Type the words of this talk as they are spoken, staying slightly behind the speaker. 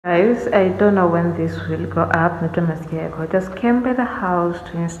Guys, I don't know when this will go up. I just came by the house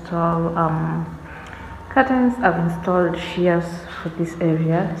to install curtains. I've installed shears for this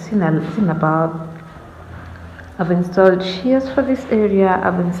area. I've installed shears for this area.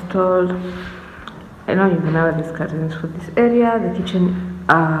 I don't even know these curtains for this area. The kitchen,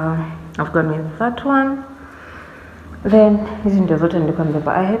 I've gone with that one. Then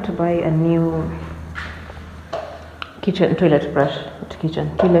I had to buy a new toilet brush.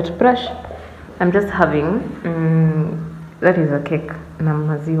 I'm just having that is a cake na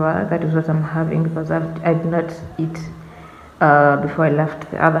maziwa. That is what I'm having because I did not eat before I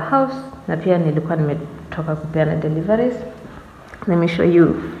left the other house, na pia nilikuwa nimetoka kupeana deliveries. Let me show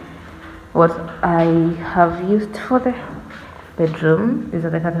you what I have used for the bedroom. These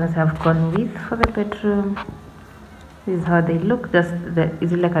are the curtains I've gone with for the bedroom. This is how they look. Just the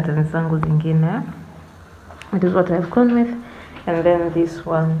zile curtains zangu zingine. It is what I've gone with. And then this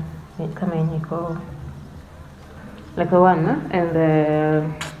one, kama yenye iko like a one, and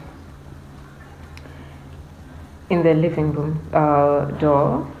in the living room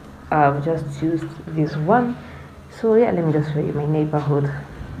door, I've just used this one. So yeah, let me just show you my neighborhood.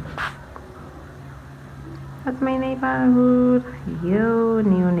 That's my neighborhood. New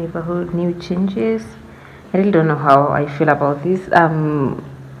neighborhood, new changes. I really don't know how I feel about this. I'm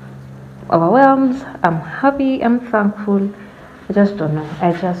overwhelmed, I'm happy, I'm thankful. I just don't know,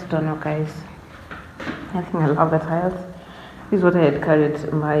 guys. I think I love the tiles. This is what I had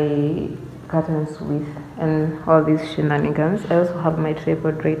carried my curtains with and all these shenanigans. I also have my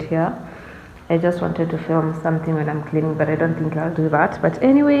tripod right here. I just wanted to film something when I'm cleaning, but I don't think I'll do that. But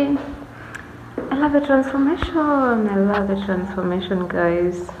anyway, I love the transformation,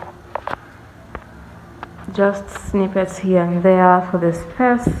 guys. Just snippets here and there for the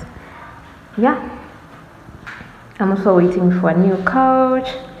space. Yeah, I'm also waiting for a new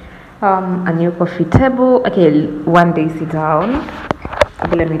couch, a new coffee table. Okay, one day sit down.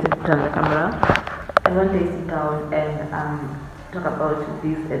 Okay, let me turn the camera. And one day sit down and talk about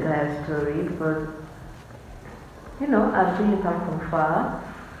this entire story because I've really come from far.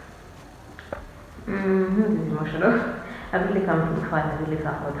 This is emotional. I've really come from far and I really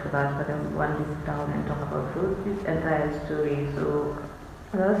thank God for that. But I want to sit down and talk about this entire story. So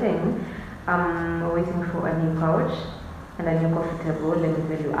as I was saying, I'm waiting for a new couch and a new coffee table. Let me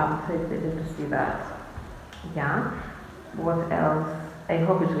tell you, I'm so excited to see that. Yeah. What else? I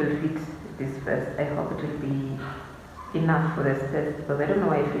hope it will fit this space. I hope it will be enough for the space because I don't know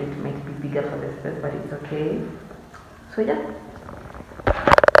why I feel it might be bigger for the space, but it's okay. So yeah.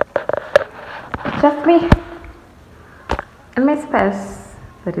 Just me and my space.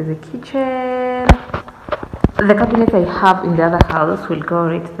 That is the kitchen. The cabinet I have in the other house will go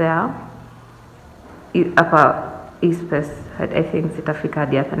right there. Upper space, I think sitafika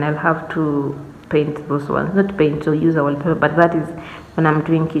hadi hapa, and I'll have to paint those ones. Not paint or use a wallpaper, but that is when I'm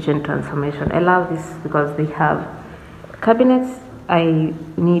doing kitchen transformation. I love this because they have cabinets. I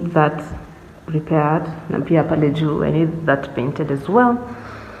need that repaired. Na pia pale juu, I need that painted as well.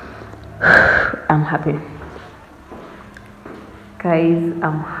 I'm happy. Guys,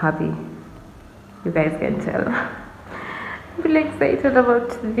 I'm happy. You guys can tell. I'm really excited about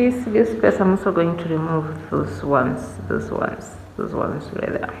this space. I'm also going to remove those ones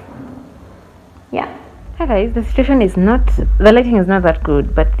right there. Yeah. Hi guys, the situation is not, the lighting is not that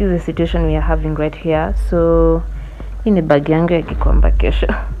good, but this is the situation we are having right here. So in the bag yangu ya kikwamba kesho.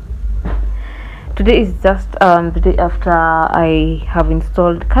 Today is just the day after I have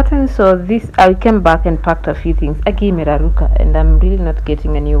installed curtains. So this, I came back and packed a few things. Aki imeraruka and I'm really not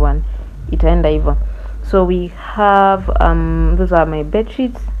getting a new one. Itaenda hivyo. So we have those are my bed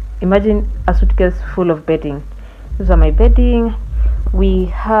sheets. Imagine a suitcase full of bedding. Those are my bedding. We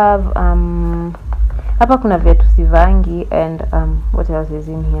have hapa kuna viatu sivangi and what else is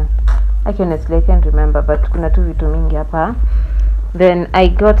in here? Honestly I can't remember, but kuna tu vitu mingi hapa. Then I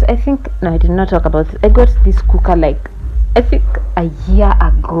got, I did not talk about it. I got this cooker like I think a year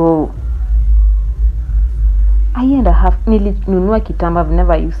ago. A year and a half. Nilinunua kitambo. I've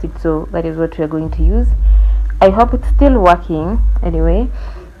never used it, so that is what we are going to use. I hope it's still working anyway.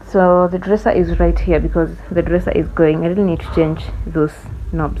 So the dresser is right here because the dresser is going. I really need to change those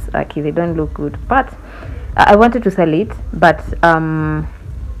knobs. Okay, they don't look good, but I wanted to sell it, but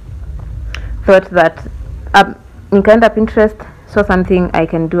thought that in kind of interest, saw something I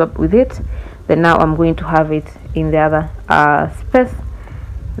can do up with it. Then now I'm going to have it in the other space.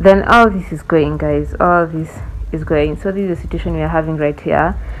 Then all this is going, guys. All this is going. So this is the situation we are having right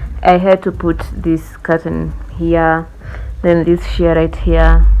here. I had to put this curtain here, then this sheer right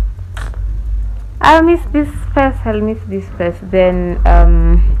here. I'll miss this space. Then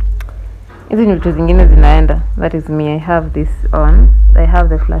hizi ni vitu zingine zinaenda. That is me. I have this on. I have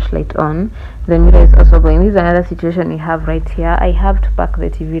the flashlight on. The mirror is also going. This is another situation we have right here. I have to pack the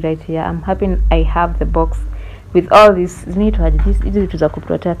TV right here. I'm happy I have the box with all this. Need to add this. It is to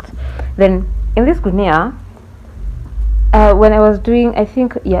protect. Then in this gunia, when I was doing, I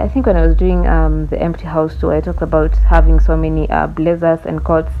think when I was doing the empty house tour, I talked about having so many blazers and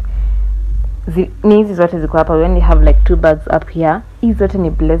coats. Hizi zote ziko hapa. We only have like 2 bags up here. Hizi zote ni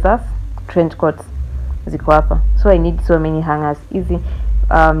blazers, trench coats ziko hapa. So I need so many hangers. Hizi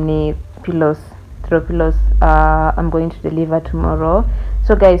ni pillows, throw pillows. I'm going to deliver tomorrow.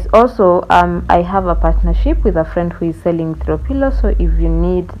 So guys, also I have a partnership with a friend who is selling throw pillows. So if you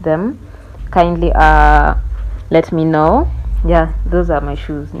need them, kindly let me know. Yeah, those are my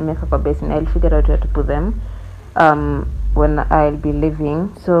shoes. Nimeka kwa basin. I'll figure out where to put them when I'll be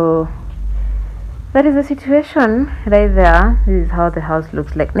leaving. So that is the situation right there. This is how the house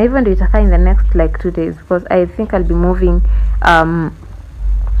looks like. Now even do it in the next like 2 days, because I think I'll be moving out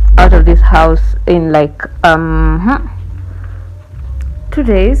of this house in like 2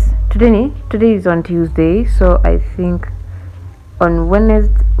 days. Today is on Tuesday, so I think on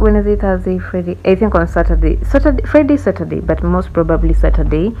Wednesday, Thursday, Friday, I think on Friday, Saturday, but most probably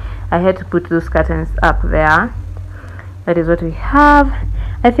Saturday. I had to put those curtains up there. That is what we have.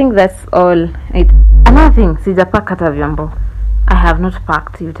 I think that's all. Another thing, sijapaka hata vyombo. I have not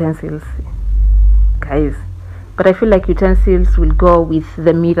packed utensils, guys. But I feel like utensils will go with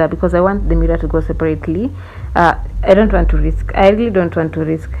the mirror, because I want the mirror to go separately. I don't want to risk. I really don't want to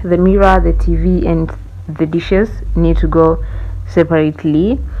risk. The mirror, the TV, and the dishes need to go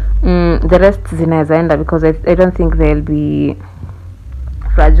separately. The rest zinazaenda, because I don't think they'll be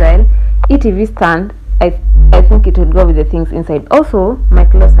fragile. TV stand, I think it would go with the things inside. Also my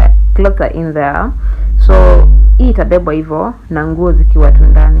clothes are in there, so hii itabebwa hivyo na nguo zikiwa tu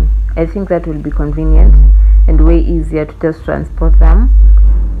ndani. I think that will be convenient and way easier to just transport them.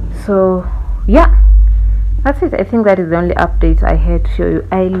 So yeah, that's it. I think that is the only update I had to show you.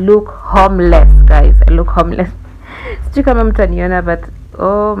 I look homeless, guys. I look homeless. Sijui kama mtaniona, but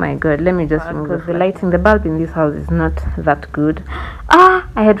oh my god, let me just remove, because the lighting, the bulb in this house is not that good.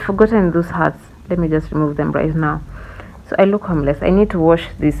 I had forgotten those hats. Let me just remove them right now. So I look homeless. I need to wash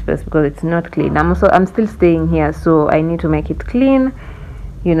this space because it's not clean. I'm still staying here, so I need to make it clean,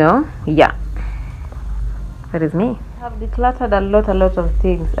 you know. Yeah, that is me. I have decluttered a lot of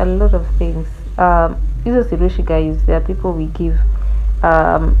things. These are Sirushi, guys. There are people we give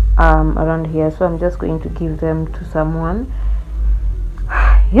around here, so I'm just going to give them to someone.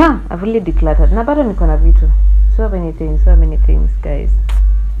 Yeah, I've really decluttered. Na bado niko na vitu. So many things, guys.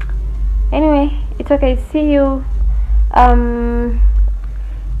 Anyway, it's okay. See you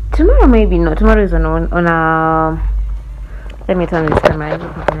tomorrow. Maybe not. Tomorrow is on a let me turn this camera.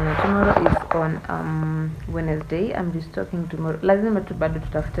 Tomorrow is on Wednesday. I'm just talking tomorrow. Lazima tu bado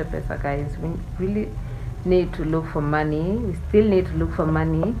tutafute pesa, guys. We really need to look for money. We still need to look for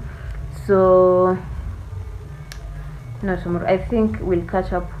money. So no, tomorrow I think we'll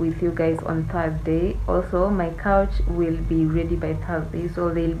catch up with you guys on Thursday. Also my couch will be ready by Thursday, so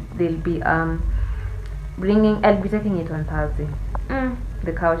they'll be I'll be taking it on Thursday.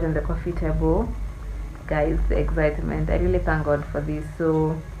 The couch and the coffee table, guys. The excitement, I really thank God for this.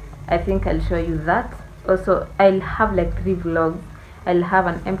 So I think I'll show you that. Also I'll have like 3 vlogs. I'll have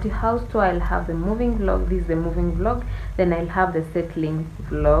an empty house tour, I'll have the moving vlog, this is the moving vlog, then I'll have the settling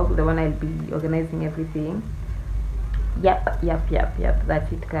vlog, the one I'll be organizing everything. Yep,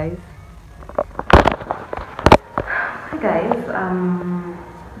 that's it, guys. Hi guys,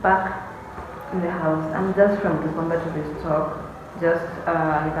 back in the house. I'm just from December to the stock, just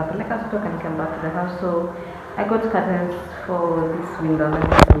nikapeleka stock and came back to the house. So I got curtains for this window. Let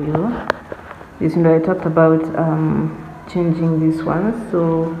me show you this window. I talked about changing this one,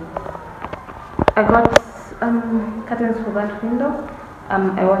 so I got curtains for that window.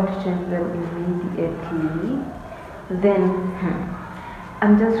 I want to change them immediately. Then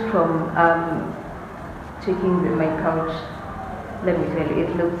I'm just from checking my couch. Let me tell you,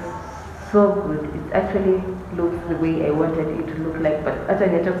 it looks so good. It actually looks the way I wanted it to look like, but after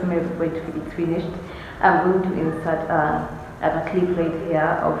I talk to me before it's finished, I'm going to insert a clip right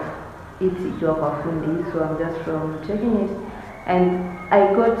here of it ikiwa kwa fundi. So I'm just from checking it, and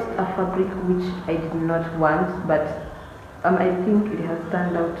I got a fabric which I did not want, but I think it has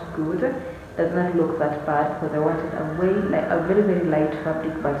turned out good. Does not look that bad, because I wanted a very light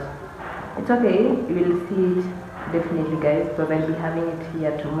fabric, but it's okay. You will see it definitely, guys, because I'll be having it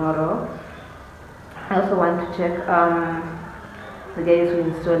here tomorrow. I also want to check the guys who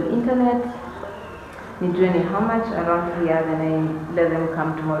install internet. nijue how much around here, then I let them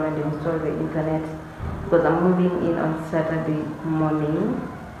come tomorrow and install the internet, because I'm moving in on Saturday morning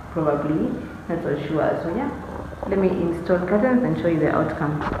probably, not so sure. So yeah, let me install curtains and show you the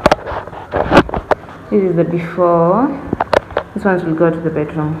outcome. This is the before. This ones will go to the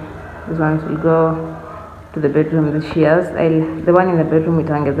bedroom, this ones will go to the bedroom. The shears, the one in the bedroom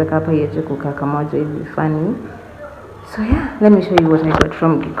itaongezeka hapa yeje kukaa kamoja hivi funny. So yeah, let me show you what I got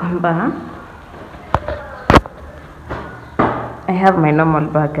from Gikomba. I have my normal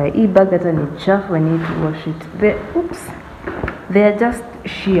bag. Hii bag hata ni chafu, I need to wash it. They are just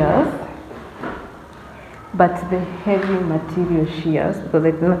shears, but the heavy material shears, because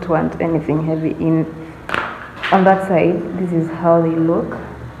I do not want anything heavy in. On that side, this is how they look.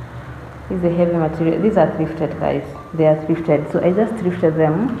 This is the heavy material. These are thrifted, guys. They are thrifted. So I just thrifted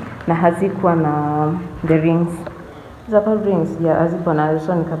them. Na hazikuwa na the rings. These are called rings. Yeah, hazikuwa na,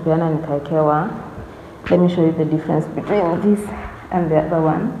 so nikapeana nikaekewa. Let me show you the difference between this and the other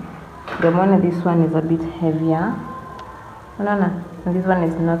one. The one, this one is a bit heavier. No. And this one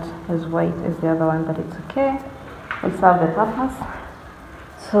is not as white as the other one, but it's okay. It'll serve the purpose.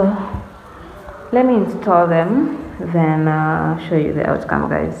 So let me install them, then show you the outcome,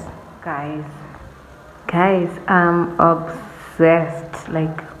 guys. Guys, I'm obsessed.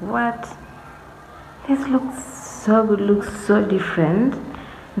 Like, what? This looks so good, looks so different.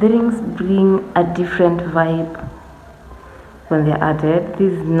 The rings bring a different vibe when they're added.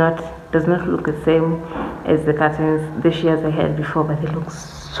 This does not look the same as the curtains, the shears I had before, but they look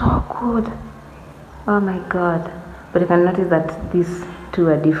so good. Oh my god. But you can notice that these two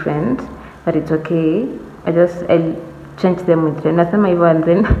are different, but it's okay. I'll change them with nothing and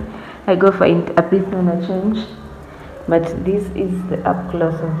then I go find a piece when I change. But this is the up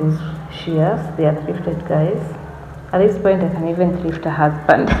close of these shears. They are thrifted, guys. At this point I can even thrift a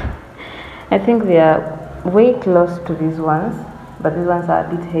husband. I think they are way close to these ones, but these ones are a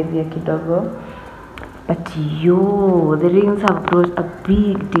bit heavier kidogo. But yo, the rings have brought a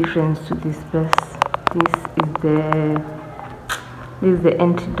big difference to this place. This is the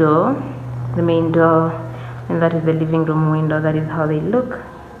entry door, the main door, and that is the living room window. That is how they look.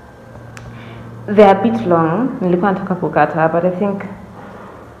 They are a bit long. Nilikuwa nataka kukata, but I think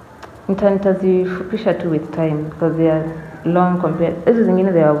nitazifupisha too with time, because they are long compared. This is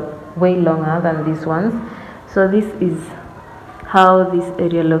zingine, they are way longer than these ones. So this is how this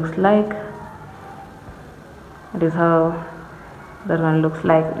area looks like. That is how that one looks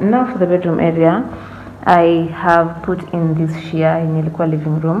like. Now for the bedroom area, I have put in this sheer in ilikuwa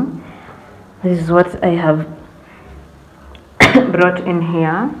living room. This is what I have brought in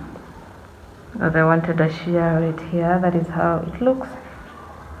here. Because I wanted a sheer right here. That is how it looks.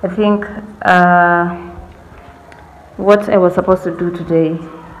 I think what I was supposed to do today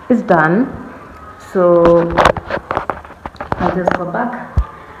is done. So I'll just go back,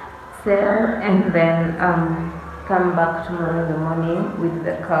 sell, and then come back tomorrow in the morning with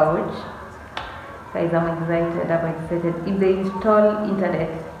the couch. Guys, I'm excited. If they install internet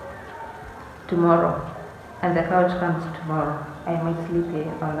tomorrow and the couch comes tomorrow, I might sleep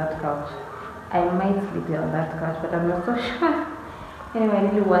here on that couch. But I'm not so sure. Anyway, I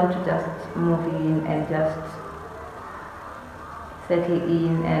really want to just move in and just settle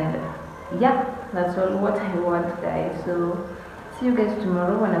in, and yeah, that's all what I want, guys. So see you guys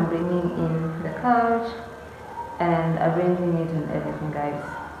tomorrow when I'm bringing in the couch and arranging it and everything, guys.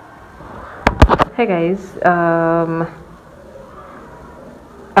 Hey guys,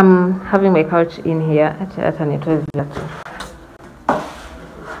 I'm having my couch in here.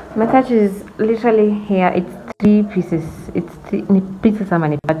 My couch is literally here. It's 3 pieces. It's 3 pieces,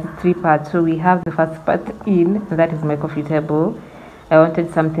 it's 3 parts. So we have the first part in, and that is my coffee table. I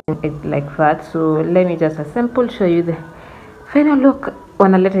wanted something like that, so let me just assemble, show you the final look.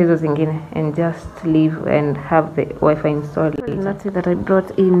 Wanaleta hizo zingine and just leave and have the Wi-Fi installed. Notice that I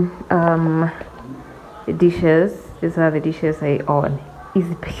brought in the dishes. These are the dishes I own.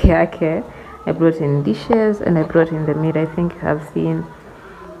 Easy peke yake. I brought in dishes and I brought in the mirror. I think you have seen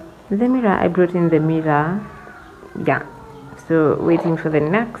the mirror. I brought in the mirror. Yeah. So waiting for the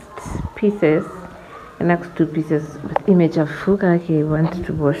next pieces. The next 2 pieces. But image of fuka. Okay, I want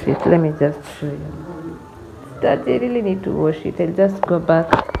to wash it. Let me just show you. That I really need to wash it. I'll just go back,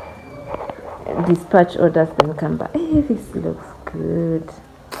 dispatch orders, then come back. Hey, this looks good.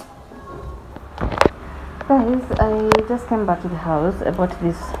 Guys, I just came back to the house. I bought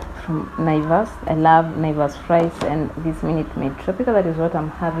this from Naivas. I love Naivas fries and this Minute Maid Tropical. That is what I'm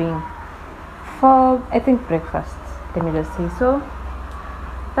having for, I think, breakfast. Let me just say so.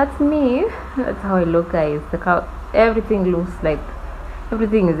 That's me. That's how I look, guys. Everything looks like,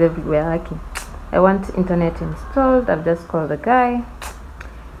 everything is everywhere. Okay. I want internet installed. I've just called the guy.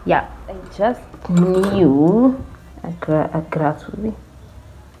 Yeah, I just knew a glass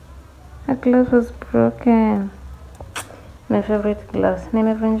was broken. My favorite glass,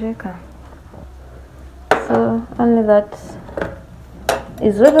 nimevunjika. So only that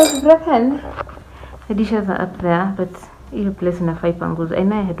is what was broken. The dishes are up there, but you place in a 5 pangus. I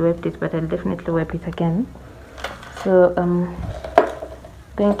know I had wiped it, but I'll definitely wipe it again. So I'm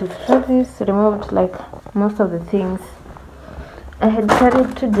going to throw this. Removed like most of the things I had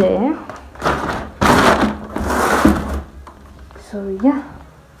carried today. So yeah,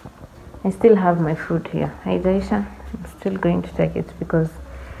 I still have my food here. Hi Daisha, I'm still going to take it because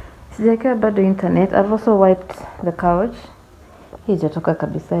sijakia bado internet. I've also wiped the couch. Hijatoka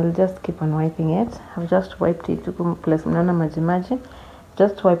kabisa. I'll just keep on wiping it. I've just wiped it to place mnaona maji.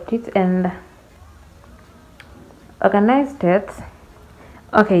 Just wiped it and organized it.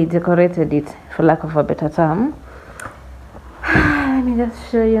 Okay, decorated it for lack of a better term. Let me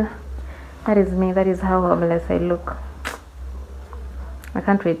just show you. That is me. That is how homeless I look. I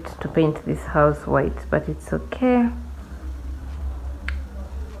can't wait to paint this house white, but it's okay.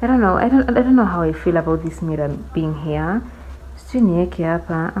 I don't know. I don't know how I feel about this mirror being here. Nieke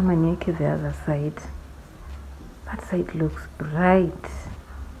hapa ama nieke the other side. That side looks bright.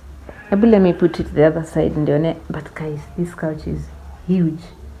 Maybe let me put it the other side ndione. But guys, this couch is huge.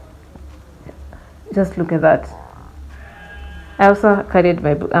 Just look at that. I also carried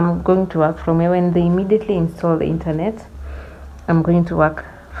my book. I'm going to work from here. When they immediately install the internet, I'm going to work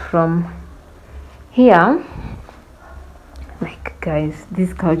from here. Like guys,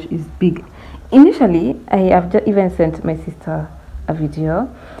 this couch is big. Initially, I have just even sent my sister a video.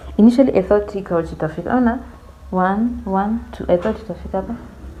 Initially, I thought the couch itafika. Ona, 1, 1, 2. I thought itafika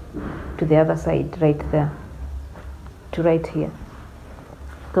to the other side, right there, to right here,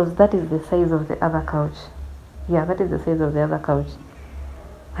 because that is the size of the other couch. Yeah, that is the size of the other couch.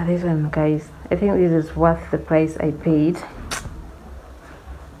 And this one, guys, I think this is worth the price I paid.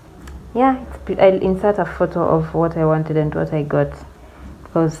 Yeah, I'll insert a photo of what I wanted and what I got,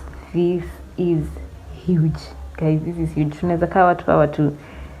 because this is huge, guys. This is huge. Tunaweza kaa watu hawa tu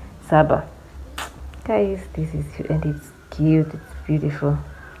saba. Guys, this is huge and it's cute. It's beautiful.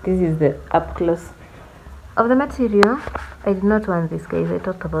 This is the up close of the material. I did not want this, guys. I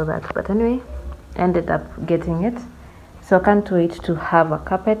talked about that, but anyway, ended up getting it. So I can't wait to have a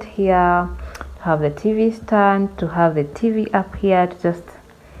carpet here, to have the TV stand, to have the TV up here, to just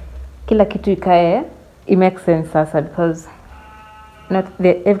kila kitu ikae. It makes sense sasa, because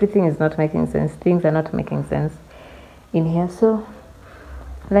everything is not making sense. Things are not making sense in here. So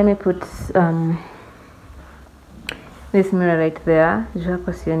let me put this mirror right there. I don't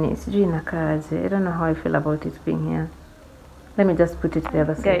know how I feel about it being here. Let me just put it the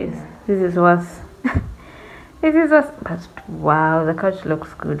other side. Guys, this is worse. This is worse. But wow, the couch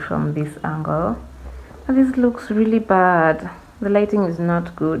looks good from this angle. And this looks really bad. The lighting is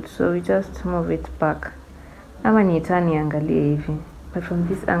not good, so we just move it back. Ama niitani angalie hivi. But from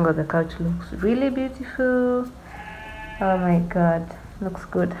this angle, the couch looks really beautiful. Oh my god, looks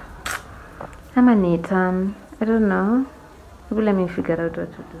good. Ama niitan. I don't know. Maybe let me figure out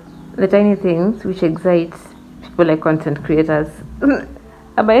what to do. The tiny things which excite people like content creators. But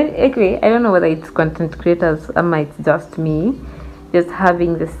anyway, I don't know whether it's content creators or it's just me. Just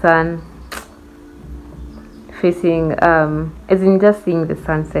having the sun facing, as in just seeing the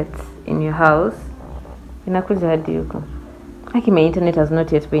sunset in your house. Inakuja hadi huko. Actually, my internet has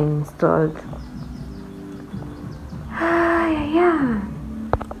not yet been installed. Yeah.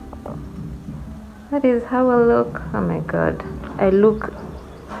 That is how I look. Oh my god. I look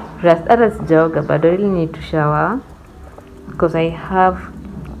rest as jogger, but I really need to shower because I have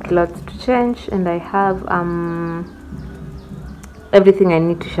clothes to change and I have everything I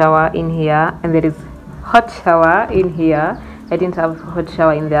need to shower in here, and there is hot shower in here. I didn't have hot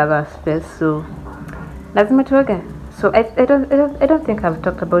shower in the other space, so lazima tuoge. So I don't think I've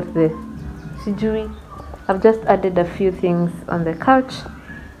talked about the sijui. I've just added a few things on the couch.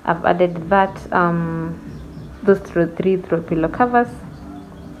 I've added that those 3 throw pillow covers.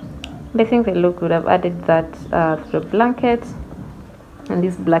 I think they look good. I've added that throw blanket and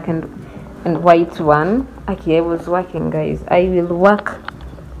this black and white one. Okay, I was working, guys. I will work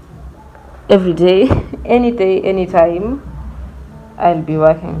every day, any day, anytime. I'll be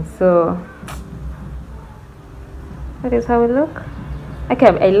working. So that is how we look. Okay,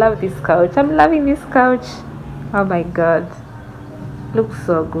 I love this couch. I'm loving this couch. Oh my god, looks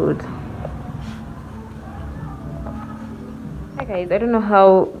so good. Hey guys, I don't know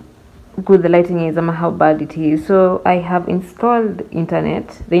how good the lighting is or how bad it is. So I have installed internet.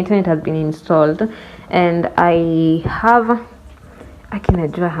 The internet has been installed, and I have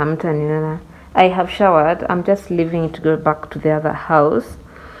showered. I'm just leaving to go back to the other house.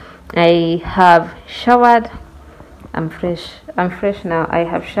 I have showered. I'm fresh now. I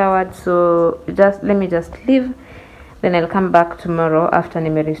have showered, so let me just leave, then I'll come back tomorrow after I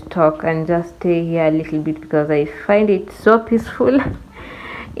restock and just stay here a little bit because I find it so peaceful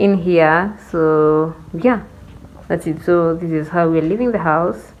in here. So yeah, that's it. So this is how we're leaving the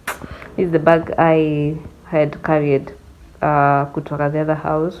house. This is the bag I had carried kutoka the other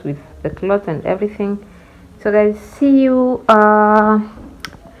house with the clothes and everything. So guys, see you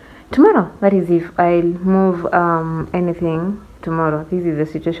tomorrow. That is if I'll move anything tomorrow. This is the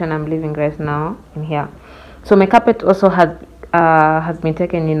situation I'm living right now in here. So my carpet also has been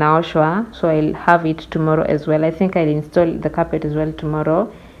taken in Aoshwa, so I'll have it tomorrow as well. I think I'll install the carpet as well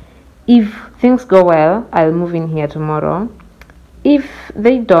tomorrow. If things go well, I'll move in here tomorrow. If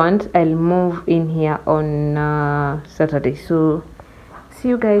they don't, I'll move in here on Saturday. So see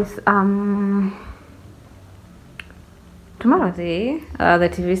you guys tomorrow. The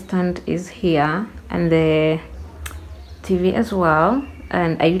TV stand is here and the TV as well,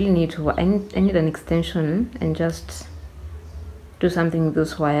 and I really need I need an extension and just do something with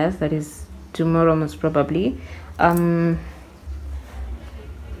those wires. That is tomorrow most probably. I'm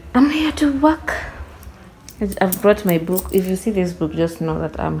here to work. I've brought my book. If you see this book, just know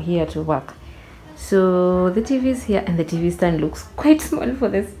that I'm here to work. So the TV is here, and the TV stand looks quite small for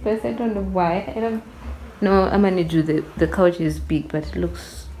this space. I don't know why. I don't know. I'm gonna do the couch is big, but it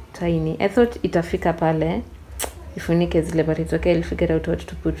looks tiny. I thought itafika pale ifunike zile, but it's okay. I'll figure out what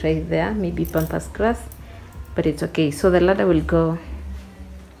to put right there. Maybe pampas grass, but it's okay. So the ladder will go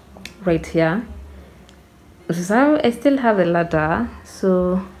right here. So I still have the ladder.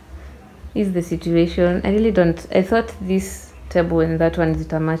 So is the situation. I really don't. I thought this table and that one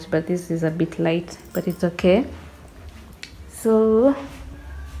is a match, but this is a bit light, but it's okay. So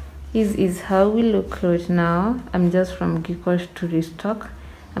this is how we look right now. I'm just from Gikosh to restock.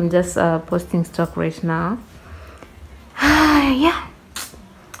 I'm just posting stock right now. Yeah,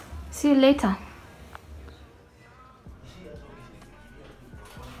 see you later.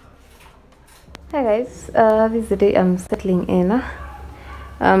 Hi guys, this is the day I'm settling in.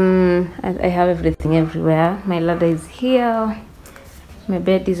 I have everything everywhere. My ladder is here. My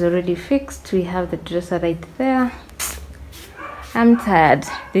bed is already fixed. We have the dresser right there. I'm tired.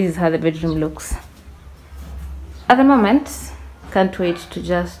 This is how the bedroom looks at the moment. Can't wait to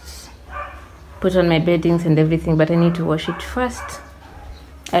just put on my beddings and everything, but I need to wash it first.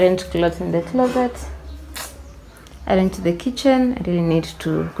 Arrange clothes in the closet. Arrange the kitchen. I really need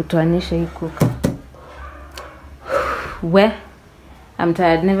to kutoanisha cook. Where I'm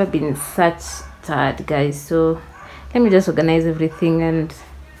tired. Never been such tired, guys. So let me just organize everything and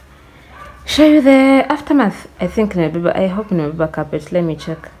show you the aftermath. I think I hope November carpet. Let me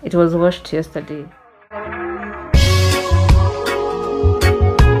check. It was washed yesterday.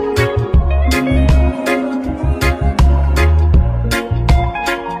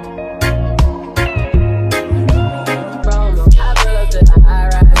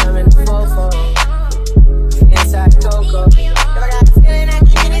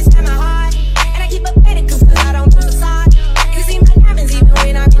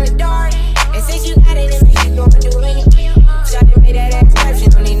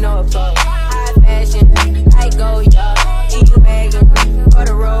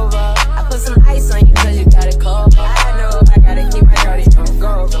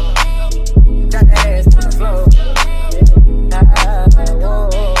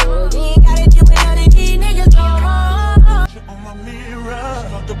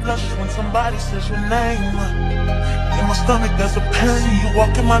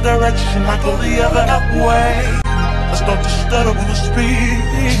 Direction, I go the other way. I start to stutter when I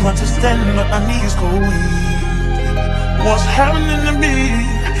speak. Understanding that my knees go weak. What's happening to me?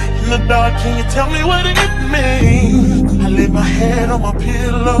 In the dark, can you tell me what it means? I lay my head on my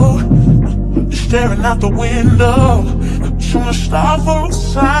pillow, staring out the window, trying to stop for a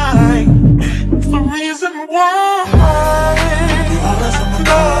sign. It's the reason why you always on my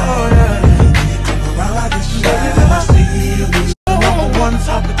mind. You come around like this, baby, I see you. One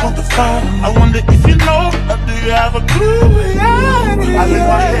topic on the phone. I wonder if you know, or do you have a clue? Yeah. I lay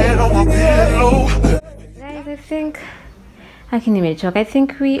my head on my pillow. Guys, I think I can image. I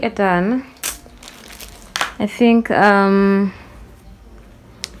think we are done. I think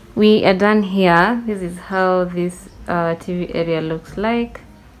we are done here. This is how this TV area looks like.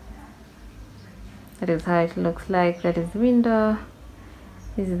 That is how it looks like. That is the window.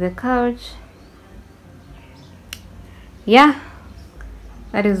 This is the couch. Yeah,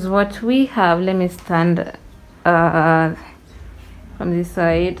 that is what we have. Let me stand from this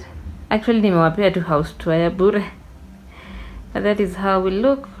side. Actually nimewapea tu house tour ya bure, but that is how we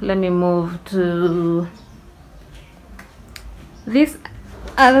look. Let me move to this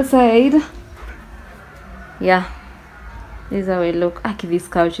other side. Yeah, this is how we look. Aki, this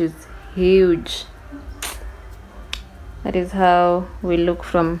couch is huge. That is how we look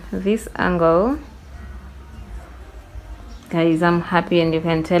from this angle. Guys, I'm happy, and you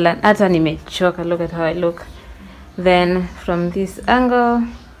can tell hata nimechoka. Look at how I look. Then from this angle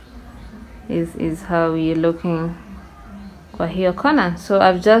is how we're looking kwa hiyo corner. So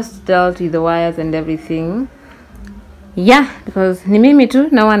I've just dealt with the wires and everything. Yeah, because ni mimi tu,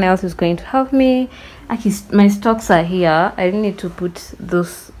 no one else is going to help me. Actually, my stocks are here. I need to put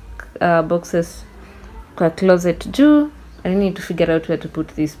those boxes kwa closet juu. I need to figure out where to put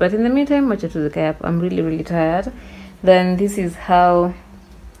this, but in the meantime, watch it to the cap. I'm really tired. Then this is how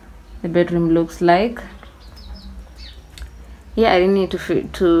the bedroom looks like. Yeah, I need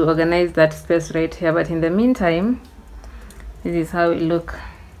to organize that space right here, but in the meantime, this is how it look.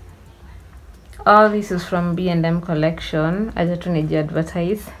 All this is from B&M collection. I just need to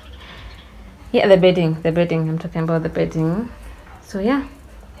advertise. Yeah, the bedding. I'm talking about the bedding. So yeah,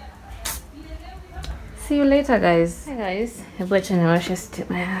 see you later, guys. Hey guys,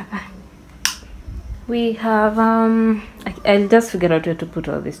 we have I'll just figure out where to put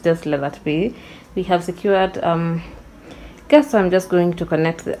all this. Just let that be. We have secured guess I'm just going to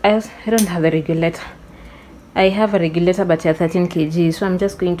connect I don't have a regulator. I have a regulator but yeah 13 kg, so I'm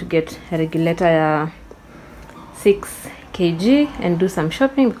just going to get a regulator 6 kg and do some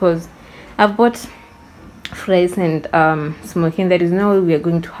shopping, because I've bought fries and smoking. There is no way we are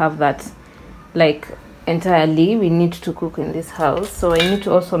going to have that like entirely. We need to cook in this house, so I need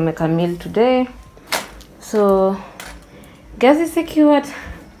to also make a meal today. So gas is secured.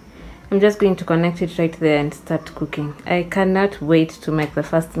 I'm just going to connect it right there and start cooking. I cannot wait to make the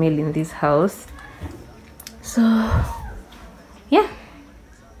first meal in this house. So yeah,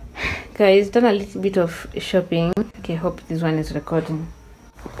 guys, done a little bit of shopping. Okay, hope this one is recording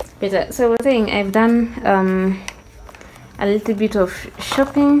better. So I was saying I've done a little bit of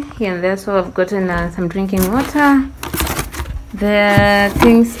shopping here and there. So I've gotten some drinking water, the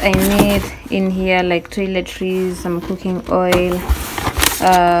things I need in here like toiletries, some cooking oil,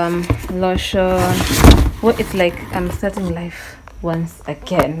 lotion. Well, it's like I'm starting life once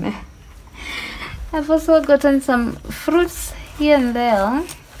again. I've also gotten some fruits here and there.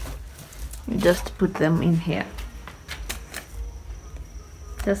 Just put them in here.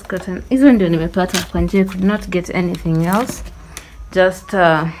 Just gotten hizo ndio nimepata kwa nje. Could not get anything else. Just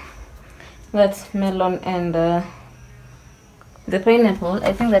that melon and the pineapple.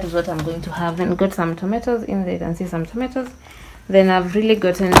 I think that is what I'm going to have. Then got some tomatoes in there. You can see some tomatoes. Then I've really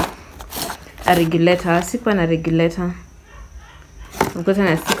gotten a regulator. Sikuwa na regulator. I've gotten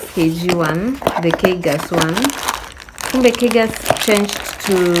a 6 kg one, the K-gas one. I think the K-gas changed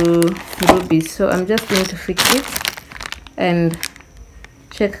to ruby, so I'm just going to fix it and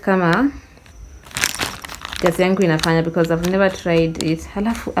check kama gas yangu inafanya, because I've never tried it.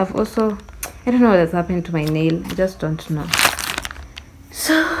 Halafu I've also, I don't know what has happened to my nail. I just don't know.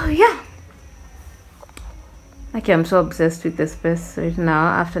 So yeah, okay, I'm so obsessed with the space right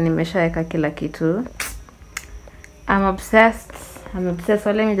now after nimeshaeka kila kitu. I'm obsessed.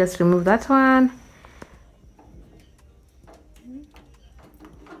 So let me just remove that one.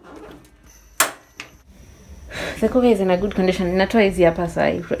 The cooker is in a good condition. Natoa hizi hapa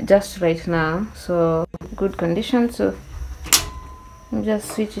sai just right now, so good condition. So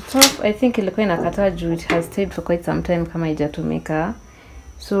just switch it off. I think ilikuwa inakataa juu it has stayed for quite some time kama haijatumika.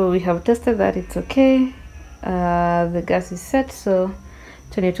 So we have tested that it's okay. The gas is set, so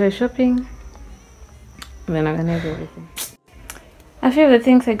tunitoe shopping. Then I'm gonna do everything. A few of the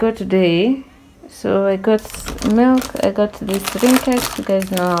things I got today. So I got milk, I got these ring cakes. You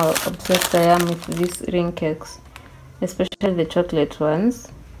guys know how obsessed I am with these ring cakes, especially the chocolate ones.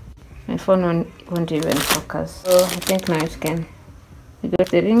 My phone won't even focus, so I think now it can. We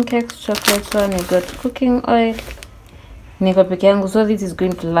got the ring cakes, chocolate one, I got cooking oil. Niko peke yangu, so this is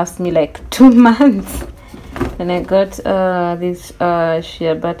going to last me like 2 months. And I got this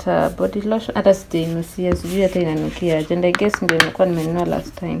shea butter body lotion. Hata sijainusia, sijui hata inanukia. And I guess ndio nilikuwa nimenunua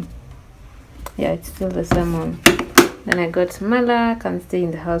last time. Yeah, it's still the same one. Then I got mala. Can't stay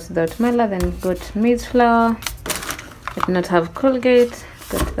in the house without mala. Then got maize flour. I did not have Colgate.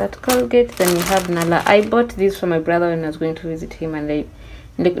 Got that Colgate. Then you have Nala. I bought this for my brother when I was going to visit him, and I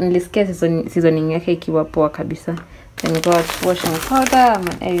nilisikia seasoning yake ikiwa poa kabisa. Then got washing powder, I'm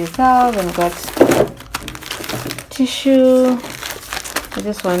an Ariel. Then got tissue. I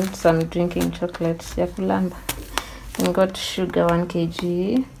just want some drinking chocolate. Yakulamba. Then got sugar 1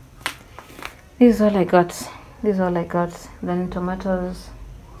 kg. This is all I got. Then tomatoes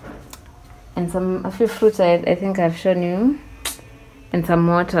and a few fruits I think I've shown you, and some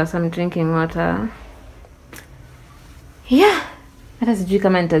water, some drinking water. Yeah, hata sijui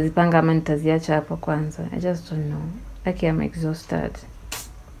kama nitazipanga ama nitaziacha hapo kwanza. I just don't know. Like, I'm exhausted.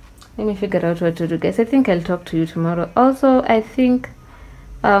 Let me figure out what to do, guys. I think I'll talk to you tomorrow. Also, I think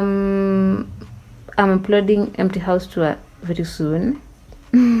I'm uploading Empty House Tour very soon.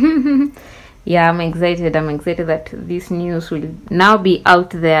 Yeah, I'm excited that this news will now be out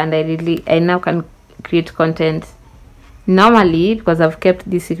there, and I now can create content normally, because I've kept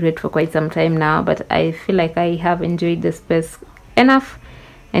this secret for quite some time now, but I feel like I have enjoyed the space enough,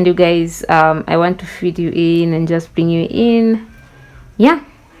 and you guys, I want to feed you in and just bring you in. Yeah.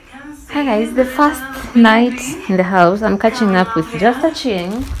 Hi guys, the first night in the house, I'm catching up with just a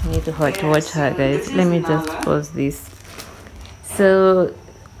Ching. I need to watch her, guys. Let me just pause this. So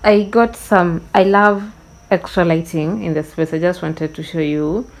I love extra lighting in the space. I just wanted to show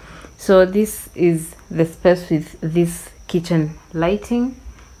you. So this is the space with this kitchen lighting.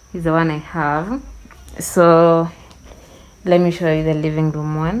 Is the one I have. So let me show you the living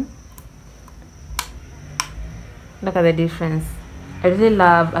room one. Look at the difference. I really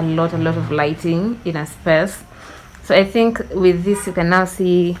love a lot of lighting in a space. So I think with this you can now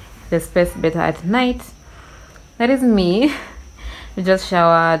see the space better at night. That is me. We just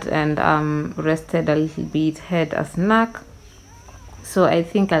showered and rested a little bit, had a snack. So I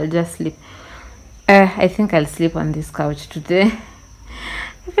think I'll just sleep. I think I'll sleep on this couch today.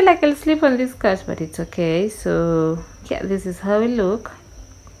 I feel like I'll sleep on this couch, but it's okay. So yeah, this is how we look.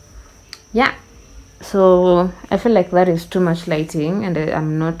 Yeah. So I feel like that is too much lighting, and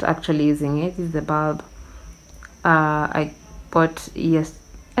I'm not actually using it. This is the bulb I bought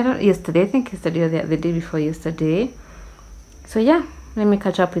yesterday. I think yesterday or the day before yesterday. So yeah, let me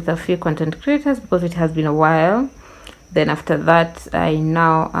catch up with a few content creators because it has been a while. Then after that, I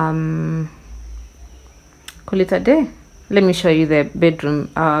now call it a day. Let me show you the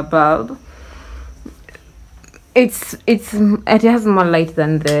bedroom bulb. It has more light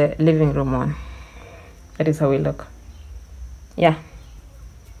than the living room one. That is how we look. Yeah,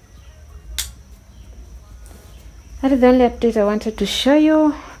 that is the only update I wanted to show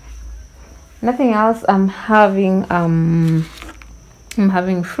you. Nothing else. I'm having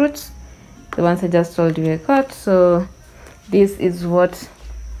fruits, the ones I just told you I got. So this is what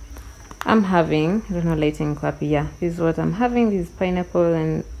I'm having. I don't know, lighting copy. Yeah, this is what I'm having. This is pineapple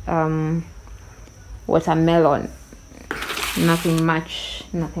and watermelon. Nothing much.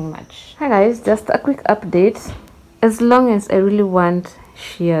 Hi guys, just a quick update. As long as I really want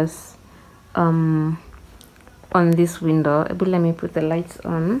shears on this window, but let me put the lights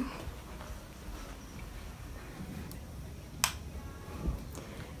on.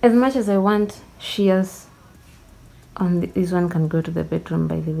 As much as I want shears on this one, can go to the bedroom,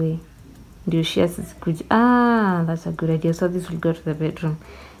 by the way. The shears is good. That's a good idea. So this will go to the bedroom.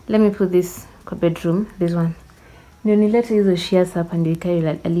 Let me put this bedroom, this one. Then let the shears up and you carry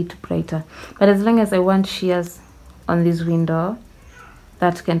a little brighter. But as long as I want shears on this window,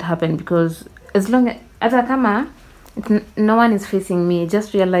 that can't happen, because as long as no one is facing me. I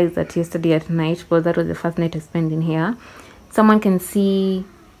just realized that yesterday at night, because that was the first night I spent in here, someone can see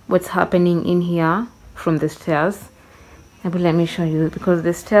what's happening in here from the stairs. But let me show you, because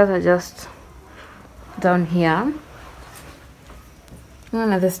the stairs are just down here.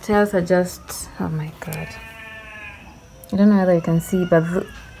 No, the stairs are just, oh my god, I don't know whether you can see, but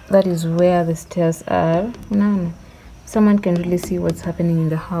that is where the stairs are. No, someone can really see what's happening in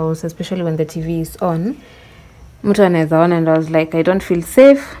the house, especially when the TV is on. And I was like, I don't feel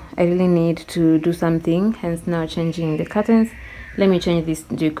safe. I really need to do something. Hence now changing the curtains. Let me change this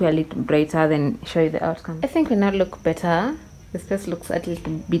to go a little brighter, then show you the outcome. I think we now look better. The space looks a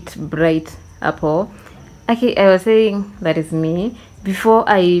little bit bright apple. Okay, I was saying that is me. Before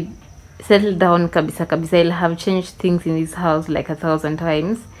I settle down kabisa, I'll have changed things in this house like 1,000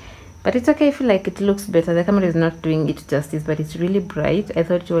 times. But it's okay. I feel like it looks better. The camera is not doing it justice, but it's really bright. I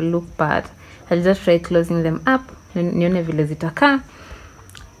thought it would look bad. I'll just try closing them up.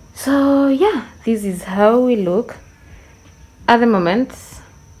 So yeah, this is how we look at the moment.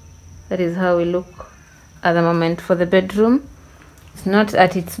 That is how we look at the moment for the bedroom. It's not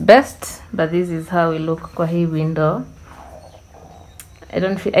at its best, but this is how we look kwa hii window. I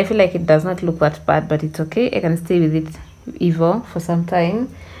feel like it does not look that bad, but it's okay. I can stay with it evil for some time,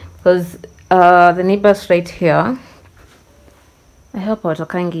 because the neighbors right here, I hope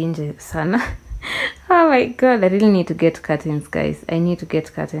watokangi nje sana. Oh my god, I really need to get curtains, guys. I need to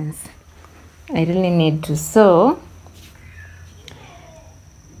get curtains. I really need to. So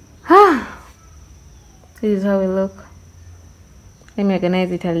this is how we look. Let me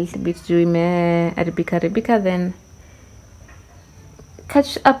organize it a little bit. Aribika, then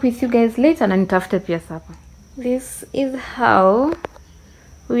catch up with you guys later and nitafute pia sapa. This is how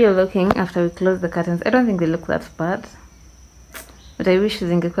we are looking after we close the curtains. I don't think they look that bad, but I wish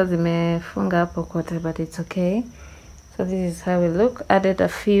zingekuwa zimefunga hapo kote, but it's okay. So this is how we look. Added a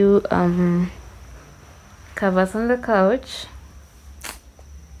few covers on the couch.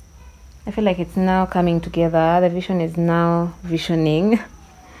 I feel like it's now coming together. The vision is now visioning.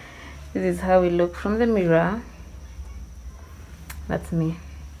 This is how we look from the mirror. That's me.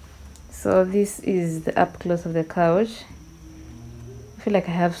 So this is the up close of the couch. I feel like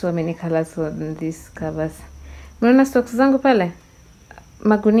I have so many colors on these covers. Mnaona stocks zangu pale?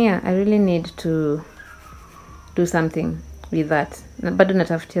 Magunia. I really need to do something with that. Bado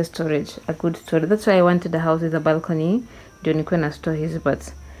natafutia storage, a good storage. That's why I wanted a house with a balcony. Ndio nikuwe na store hizi,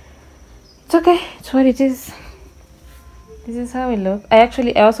 but it's okay. It's what it is. This is how we look. I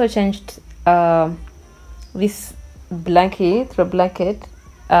also changed this blanket, throw blanket.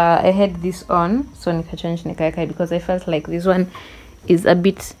 I had this on, so nika change nikaeka because I felt like this one is a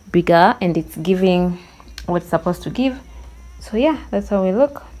bit bigger and it's giving what it's supposed to give. So yeah, that's how we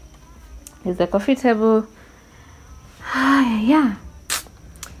look. It's a coffee table.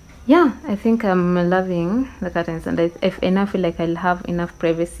 Yeah, I think I'm loving the curtains, and I now feel like I'll have enough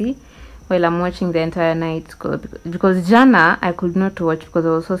privacy while I'm watching the entire night, because Jana I could not watch because I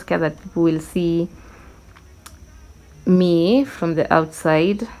was so scared that people will see me from the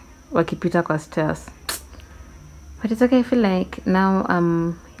outside wakipita kwa stairs. But it's okay. I feel like now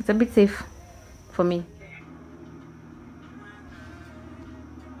it's a bit safe for me.